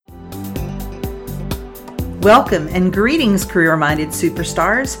Welcome and greetings, career-minded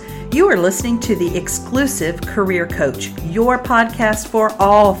superstars. You are listening to the exclusive Career Coach, your podcast for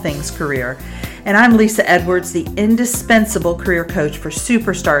all things career. And I'm Lisa Edwards, the indispensable career coach for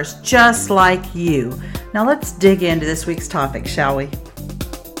superstars just like you. Now let's dig into this week's topic, shall we?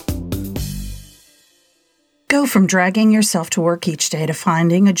 Go from dragging yourself to work each day to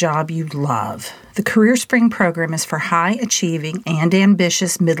finding a job you love. The Career Spring program is for high-achieving and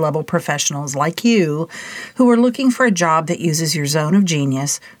ambitious mid-level professionals like you who are looking for a job that uses your zone of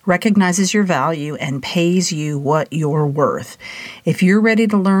genius, recognizes your value, and pays you what you're worth. If you're ready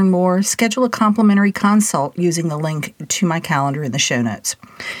to learn more, schedule a complimentary consult using the link to my calendar in the show notes.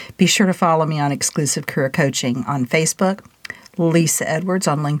 Be sure to follow me on Exclusive Career Coaching on Facebook, Lisa Edwards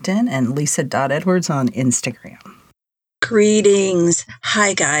on LinkedIn, and Lisa.Edwards on Instagram. Greetings.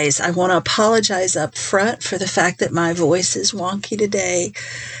 Hi, guys. I want to apologize up front for the fact that my voice is wonky today.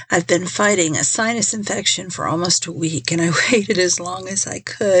 I've been fighting a sinus infection for almost a week, and I waited as long as I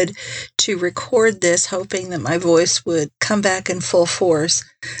could to record this, hoping that my voice would come back in full force.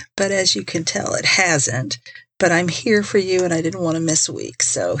 But as you can tell, it hasn't. But I'm here for you, and I didn't want to miss a week.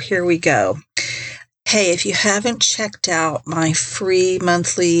 So here we go. Hey, if you haven't checked out my free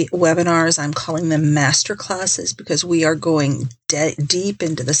monthly webinars, I'm calling them masterclasses because we are going deep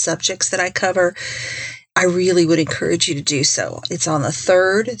into the subjects that I cover. I really would encourage you to do so. It's on the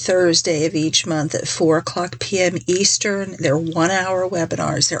third Thursday of each month at 4 p.m. Eastern. They're 1-hour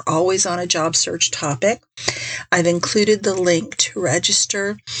webinars. They're always on a job search topic. I've included the link to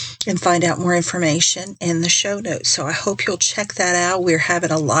register and find out more information in the show notes. So I hope you'll check that out. We're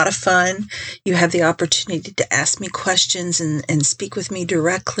having a lot of fun. You have the opportunity to ask me questions and speak with me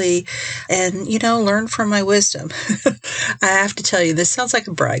directly and, learn from my wisdom. I have to tell you, this sounds like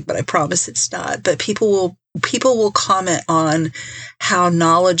a brag, but I promise it's not. But people will comment on how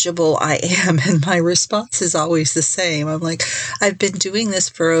knowledgeable I am, and my response is always the same. I'm like, I've been doing this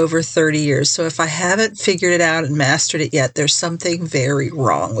for over 30 years, so if I haven't figured it out and mastered it yet, there's something very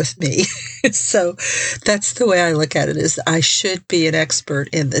wrong with me. So that's the way I look at it, is I should be an expert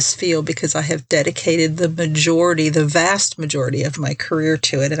in this field because I have dedicated the vast majority of my career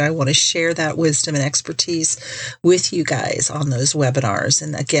to it, and I want to share that wisdom and expertise with you guys on those webinars.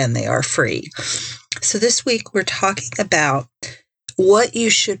 And again, they are free. So this week we're talking about what you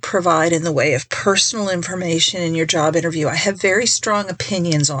should provide in the way of personal information in your job interview. I have very strong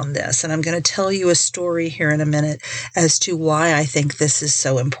opinions on this, and I'm going to tell you a story here in a minute as to why I think this is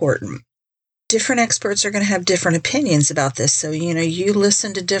so important. Different experts are going to have different opinions about this. So, you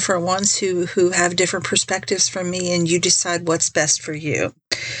listen to different ones who have different perspectives from me, and you decide what's best for you.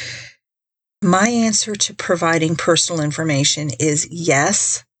 My answer to providing personal information is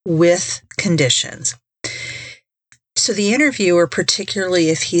yes, with conditions. So the interviewer, particularly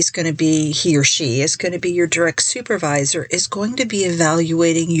if he or she is going to be your direct supervisor, is going to be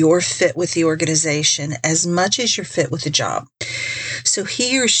evaluating your fit with the organization as much as your fit with the job. So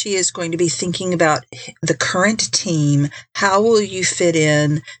he or she is going to be thinking about the current team. How will you fit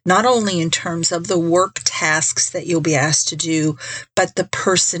in, not only in terms of the work tasks that you'll be asked to do, but the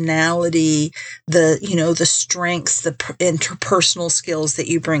personality, the strengths, the interpersonal skills that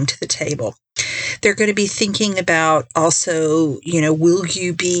you bring to the table. They're going to be thinking about also, will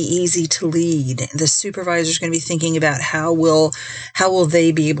you be easy to lead? The supervisor is going to be thinking about how will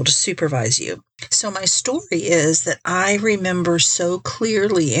they be able to supervise you? So my story is that I remember so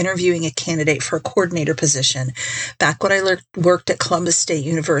clearly interviewing a candidate for a coordinator position back when I worked at Columbus State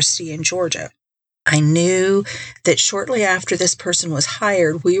University in Georgia. I knew that shortly after this person was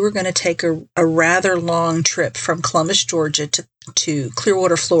hired, we were going to take a rather long trip from Columbus, Georgia to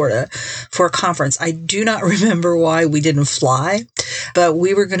Clearwater, Florida for a conference. I do not remember why we didn't fly, but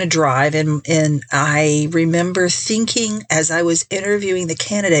we were going to drive. And I remember thinking as I was interviewing the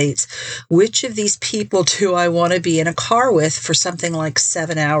candidates, which of these people do I want to be in a car with for something like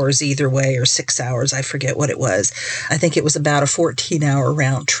 7 hours either way, or 6 hours? I forget what it was. I think it was about a 14-hour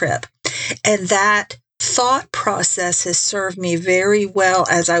round trip. And that thought process has served me very well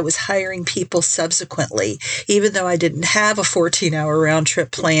as I was hiring people subsequently, even though I didn't have a 14-hour round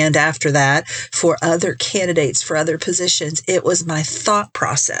trip planned after that for other candidates for other positions. It was my thought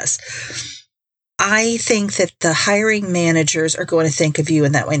process. I think that the hiring managers are going to think of you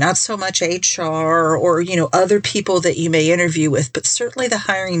in that way, not so much HR or, other people that you may interview with, but certainly the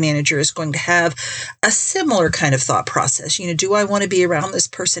hiring manager is going to have a similar kind of thought process. Do I want to be around this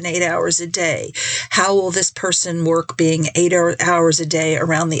person 8 hours a day? How will this person work being 8 hours a day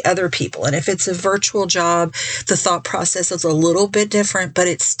around the other people? And if it's a virtual job, the thought process is a little bit different, but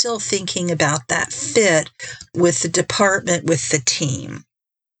it's still thinking about that fit with the department, with the team.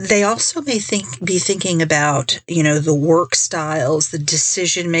 They also may be thinking about, the work styles, the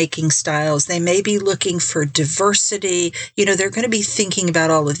decision-making styles. They may be looking for diversity. They're going to be thinking about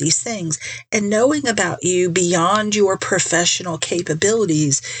all of these things. And knowing about you beyond your professional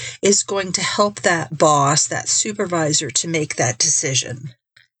capabilities is going to help that boss, that supervisor, to make that decision.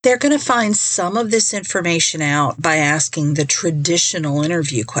 They're going to find some of this information out by asking the traditional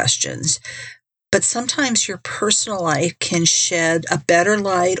interview questions. But sometimes your personal life can shed a better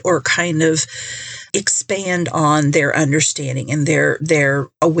light or kind of expand on their understanding and their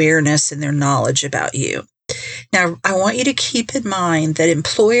awareness and their knowledge about you. Now, I want you to keep in mind that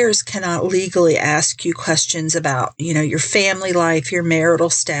employers cannot legally ask you questions about, your family life, your marital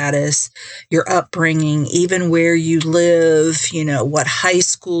status, your upbringing, even where you live, what high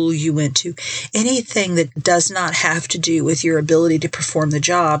school you went to. Anything that does not have to do with your ability to perform the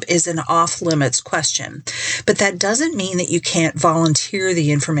job is an off-limits question. But that doesn't mean that you can't volunteer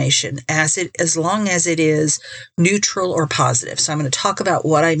the information as long as it is neutral or positive. So I'm going to talk about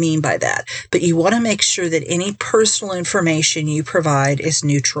what I mean by that. But you want to make sure that any personal information you provide is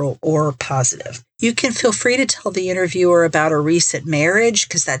neutral or positive. You can feel free to tell the interviewer about a recent marriage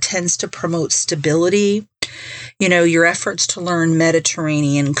because that tends to promote stability. Your efforts to learn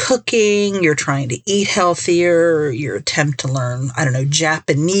Mediterranean cooking, you're trying to eat healthier, your attempt to learn,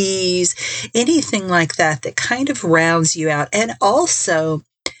 Japanese, anything like that kind of rounds you out. And also,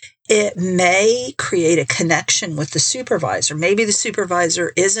 it may create a connection with the supervisor. Maybe the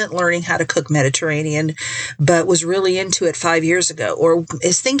supervisor isn't learning how to cook Mediterranean, but was really into it 5 years ago, or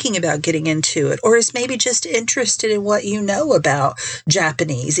is thinking about getting into it, or is maybe just interested in what you know about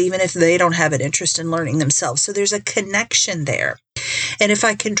Japanese, even if they don't have an interest in learning themselves. So there's a connection there. And if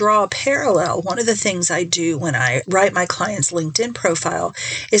I can draw a parallel, one of the things I do when I write my client's LinkedIn profile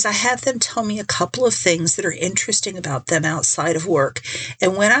is I have them tell me a couple of things that are interesting about them outside of work.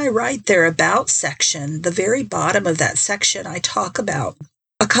 And when I write their about section, the very bottom of that section, I talk about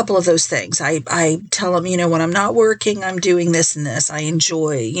a couple of those things. I tell them, when I'm not working, I'm doing this and this. I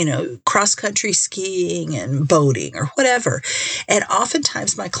enjoy, cross-country skiing and boating or whatever. And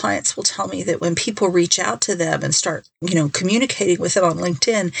oftentimes my clients will tell me that when people reach out to them and start, communicating with them on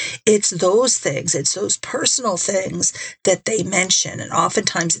LinkedIn, it's those things, it's those personal things that they mention. And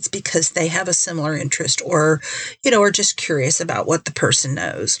oftentimes it's because they have a similar interest or, are just curious about what the person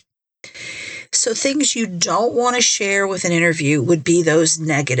knows. So things you don't want to share with an interview would be those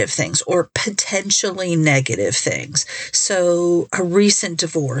negative things or potentially negative things. So a recent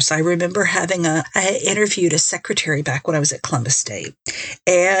divorce. I remember I interviewed a secretary back when I was at Columbus State,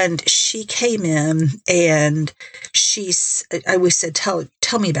 and she came in and I always said, tell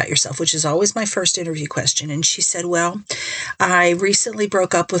me about yourself, which is always my first interview question. And she said, well, I recently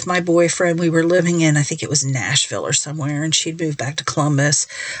broke up with my boyfriend. We were living in, I think it was Nashville or somewhere, and she'd moved back to Columbus.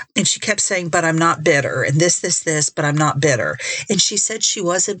 And she kept saying, but I'm not bitter, and this, but I'm not bitter. And she said she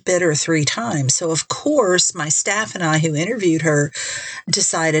wasn't bitter 3 times. So of course, my staff and I who interviewed her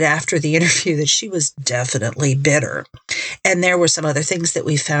decided after the interview that she was definitely bitter. And there were some other things that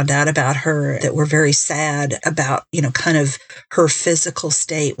we found out about her that were very sad about, kind of her physical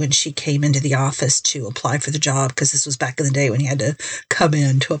state when she came into the office to apply for the job, because this was back in the day when you had to come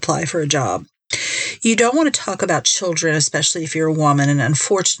in to apply for a job. You don't want to talk about children, especially if you're a woman, and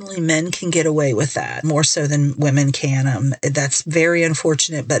unfortunately, men can get away with that more so than women can. That's very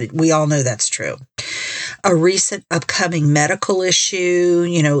unfortunate, but we all know that's true. A recent upcoming medical issue,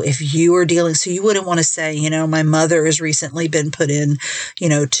 if you are dealing, so you wouldn't want to say, my mother has recently been put in,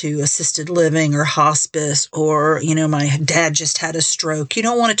 to assisted living or hospice, or, my dad just had a stroke. You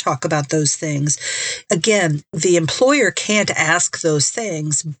don't want to talk about those things. Again, the employer can't ask those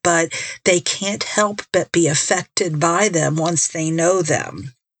things, but they can't help but be affected by them once they know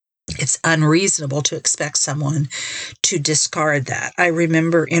them. It's unreasonable to expect someone to discard that. I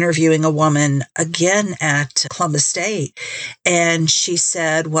remember interviewing a woman again at Columbus State, and she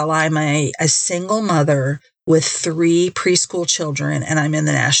said, well, I'm a single mother with 3 preschool children, and I'm in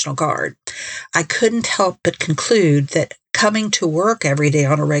the National Guard. I couldn't help but conclude that coming to work every day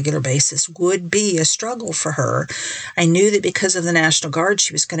on a regular basis would be a struggle for her. I knew that because of the National Guard,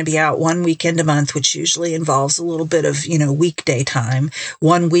 she was going to be out 1 weekend a month, which usually involves a little bit of, weekday time.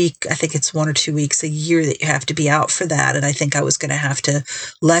 1 week, I think it's 1 or 2 weeks a year that you have to be out for that. And I think I was going to have to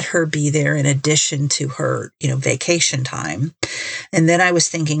let her be there in addition to her, vacation time. And then I was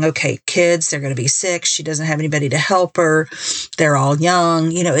thinking, okay, kids, they're going to be sick. She doesn't have anybody to help her. They're all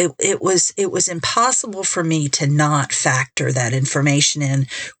young. It was impossible for me to not factor that information in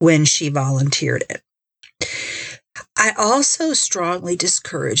when she volunteered it. I also strongly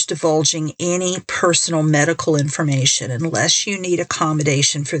discourage divulging any personal medical information unless you need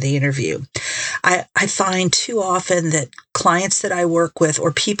accommodation for the interview. I find too often that clients that I work with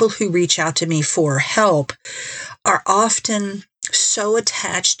or people who reach out to me for help are often so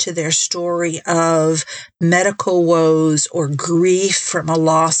attached to their story of medical woes or grief from a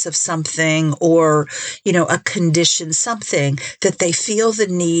loss of something or, a condition, something that they feel the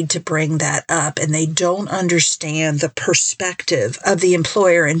need to bring that up, and they don't understand the perspective of the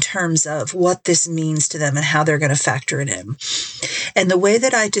employer in terms of what this means to them and how they're going to factor it in. And the way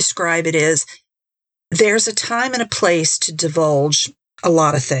that I describe it is there's a time and a place to divulge a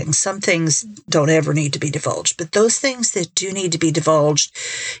lot of things. Some things don't ever need to be divulged, but those things that do need to be divulged,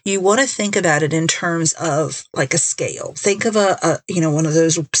 you want to think about it in terms of like a scale. Think of one of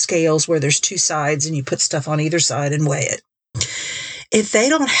those scales where there's two sides and you put stuff on either side and weigh it. If they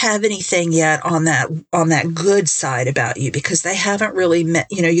don't have anything yet on that good side about you because they haven't really met,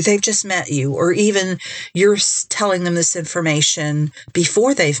 they've just met you, or even you're telling them this information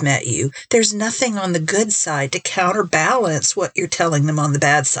before they've met you, there's nothing on the good side to counterbalance what you're telling them on the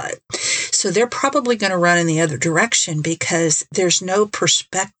bad side. So they're probably going to run in the other direction because there's no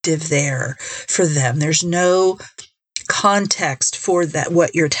perspective there for them. There's no context for that,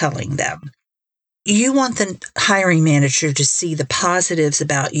 what you're telling them. You want the hiring manager to see the positives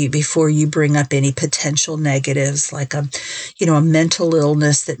about you before you bring up any potential negatives, like a mental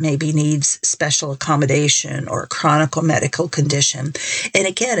illness that maybe needs special accommodation or a chronic medical condition. And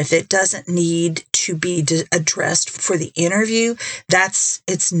again, if it doesn't need to be addressed for the interview,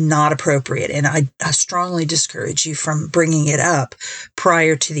 it's not appropriate. And I strongly discourage you from bringing it up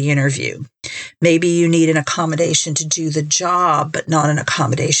prior to the interview. Maybe you need an accommodation to do the job, but not an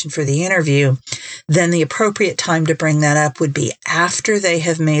accommodation for the interview. Then the appropriate time to bring that up would be after they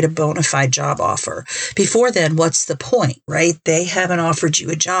have made a bona fide job offer. Before then, what's the point, right? They haven't offered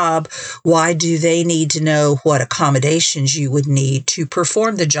you a job. Why do they need to know what accommodations you would need to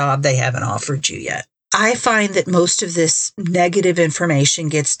perform the job they haven't offered you yet? I find that most of this negative information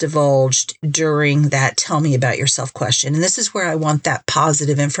gets divulged during that tell me about yourself question. And this is where I want that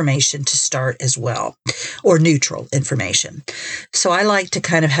positive information to start as well, or neutral information. So I like to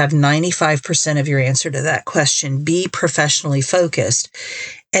kind of have 95% of your answer to that question be professionally focused.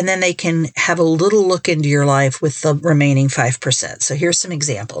 And then they can have a little look into your life with the remaining 5%. So here's some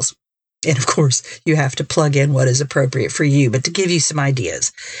examples. And of course, you have to plug in what is appropriate for you, but to give you some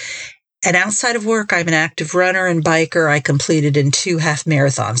ideas. And outside of work, I'm an active runner and biker. I completed in 2 half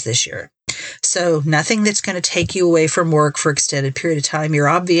marathons this year. So nothing that's going to take you away from work for extended period of time. You're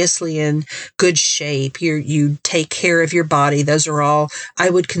obviously in good shape. You take care of your body. Those are all, I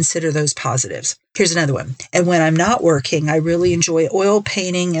would consider those positives. Here's another one. And when I'm not working, I really enjoy oil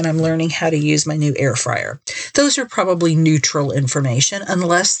painting and I'm learning how to use my new air fryer. Those are probably neutral information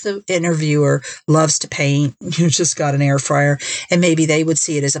unless the interviewer loves to paint, you just got an air fryer, and maybe they would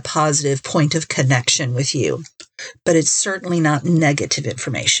see it as a positive point of connection with you. But it's certainly not negative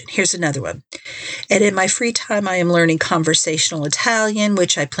information. Here's another one. And in my free time, I am learning conversational Italian,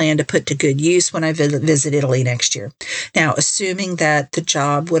 which I plan to put to good use when I visit Italy next year. Now, assuming that the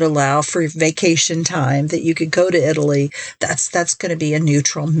job would allow for vacation time, that you could go to Italy, that's going to be a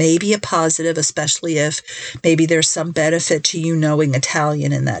neutral, maybe a positive, especially if maybe there's some benefit to you knowing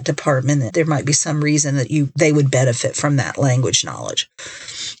Italian in that department, that there might be some reason that they would benefit from that language knowledge.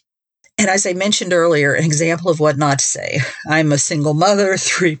 And as I mentioned earlier, an example of what not to say. I'm a single mother,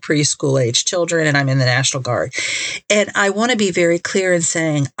 3 preschool-age children, and I'm in the National Guard. And I want to be very clear in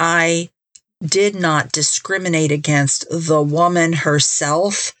saying I did not discriminate against the woman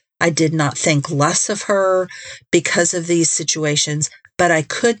herself. I did not think less of her because of these situations. But I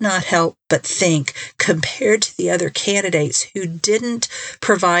could not help but think, compared to the other candidates who didn't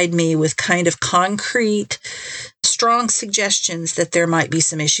provide me with kind of concrete, strong suggestions that there might be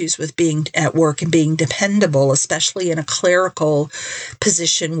some issues with being at work and being dependable, especially in a clerical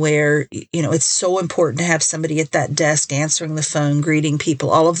position where, it's so important to have somebody at that desk answering the phone, greeting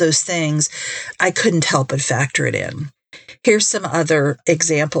people, all of those things, I couldn't help but factor it in. Here's some other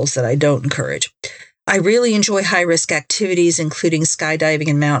examples that I don't encourage. I really enjoy high-risk activities, including skydiving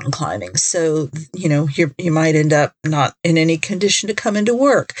and mountain climbing. So, you might end up not in any condition to come into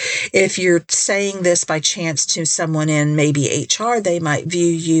work. If you're saying this by chance to someone in maybe HR, they might view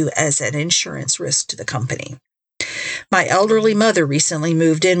you as an insurance risk to the company. My elderly mother recently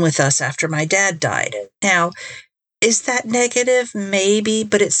moved in with us after my dad died. Now, is that negative? Maybe,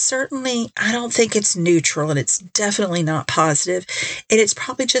 but it's certainly, I don't think it's neutral, and it's definitely not positive. And it's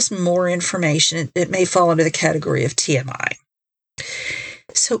probably just more information. It may fall under the category of TMI.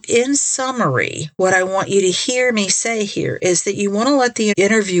 So in summary, what I want you to hear me say here is that you want to let the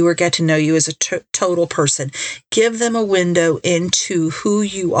interviewer get to know you as a total person. Give them a window into who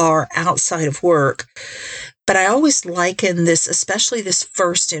you are outside of work. But I always liken this, especially this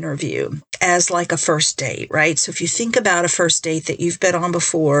first interview, as like a first date, right? So if you think about a first date that you've been on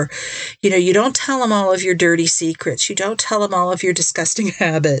before, you don't tell them all of your dirty secrets. You don't tell them all of your disgusting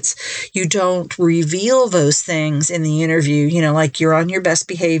habits. You don't reveal those things in the interview, like you're on your best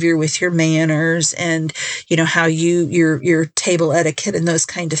behavior with your manners and, how your table etiquette and those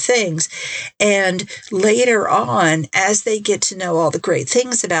kind of things. And later on, as they get to know all the great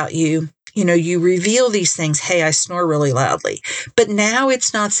things about you, you reveal these things. Hey, I snore really loudly. But now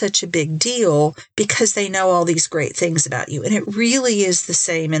it's not such a big deal because they know all these great things about you. And it really is the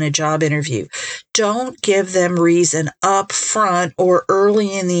same in a job interview. Don't give them reason up front or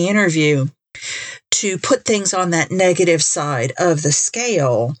early in the interview to put things on that negative side of the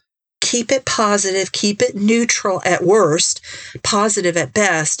scale. Keep it positive, keep it neutral at worst, positive at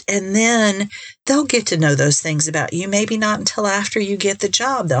best, and then they'll get to know those things about you. Maybe not until after you get the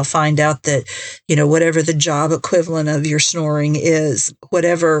job. They'll find out that, whatever the job equivalent of your snoring is,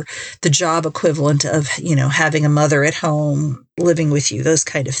 whatever the job equivalent of, having a mother at home living with you, those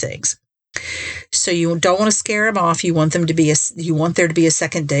kind of things. So you don't want to scare them off. You want there to be a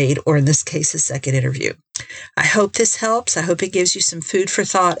second date, or in this case, a second interview. I hope this helps. I hope it gives you some food for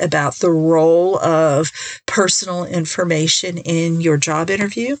thought about the role of personal information in your job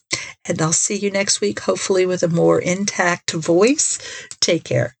interview. And I'll see you next week, hopefully with a more intact voice. Take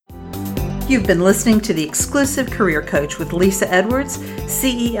care. You've been listening to The Exclusive Career Coach with Lisa Edwards,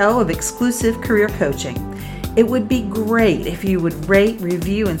 CEO of Exclusive Career Coaching. It would be great if you would rate,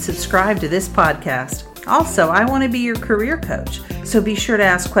 review, and subscribe to this podcast. Also, I want to be your career coach, so be sure to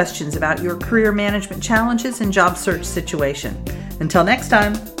ask questions about your career management challenges and job search situation. Until next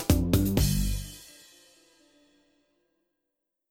time.